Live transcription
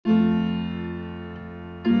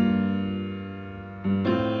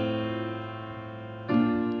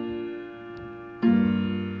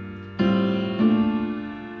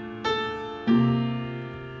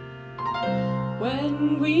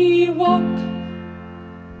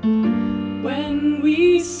When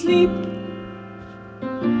we sleep,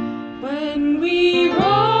 when we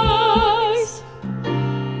rise,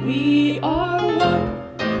 we are one.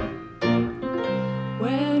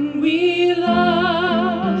 When we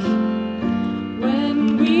laugh,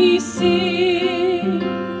 when we sing,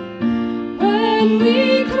 when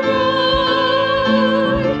we cry,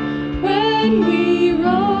 when we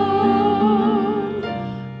run,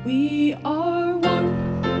 we are one.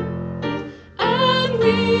 And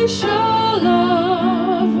we shall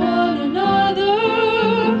love one another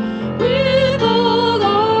with all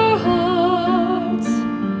our hearts,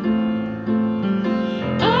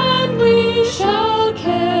 and we shall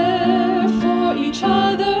care for each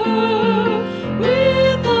other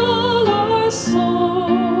with all our soul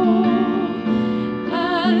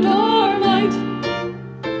and our might.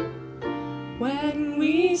 When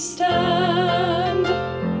we stand,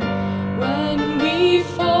 when we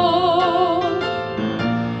fall,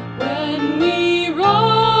 when we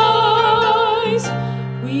rise,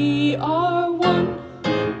 we are one.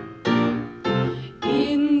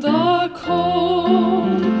 In the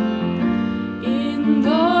cold, in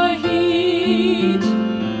the heat,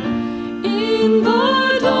 in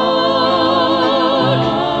the dark,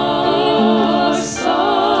 in the sun,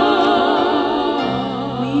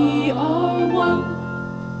 we are one.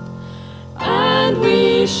 And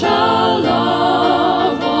we shall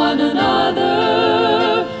love one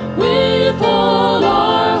another with all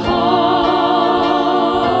our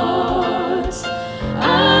hearts,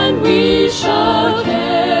 and we shall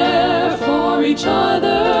care for each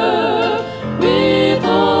other with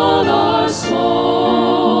all our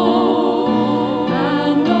soul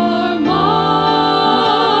and our might.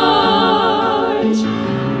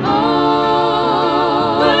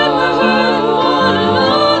 When we're hurting one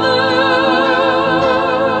another,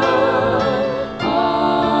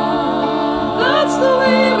 that's the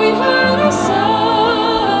way we hurt ourselves.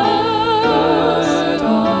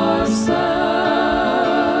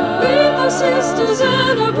 With our sisters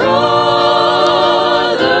and our brothers,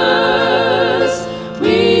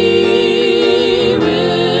 we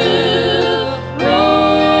will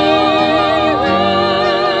rise.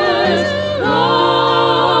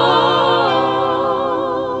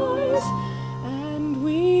 And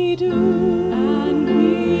we do, and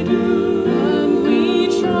we do, and we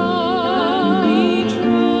try,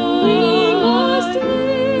 we must,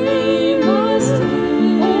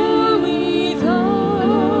 or we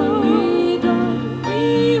die,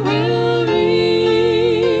 we will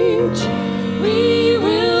reach, we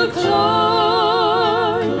will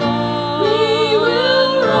climb, we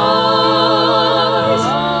will rise,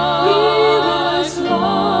 we will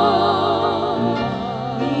fly.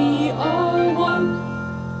 We are one.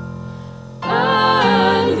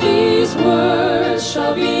 And these words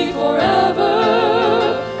shall be forever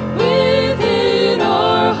within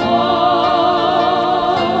our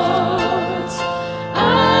hearts,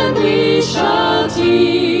 and we shall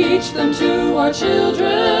teach them to our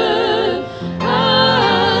children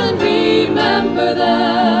and remember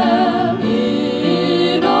them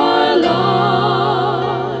in our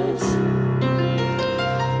lives.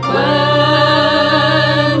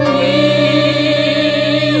 When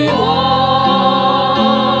we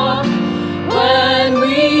walk, when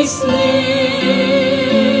we sleep,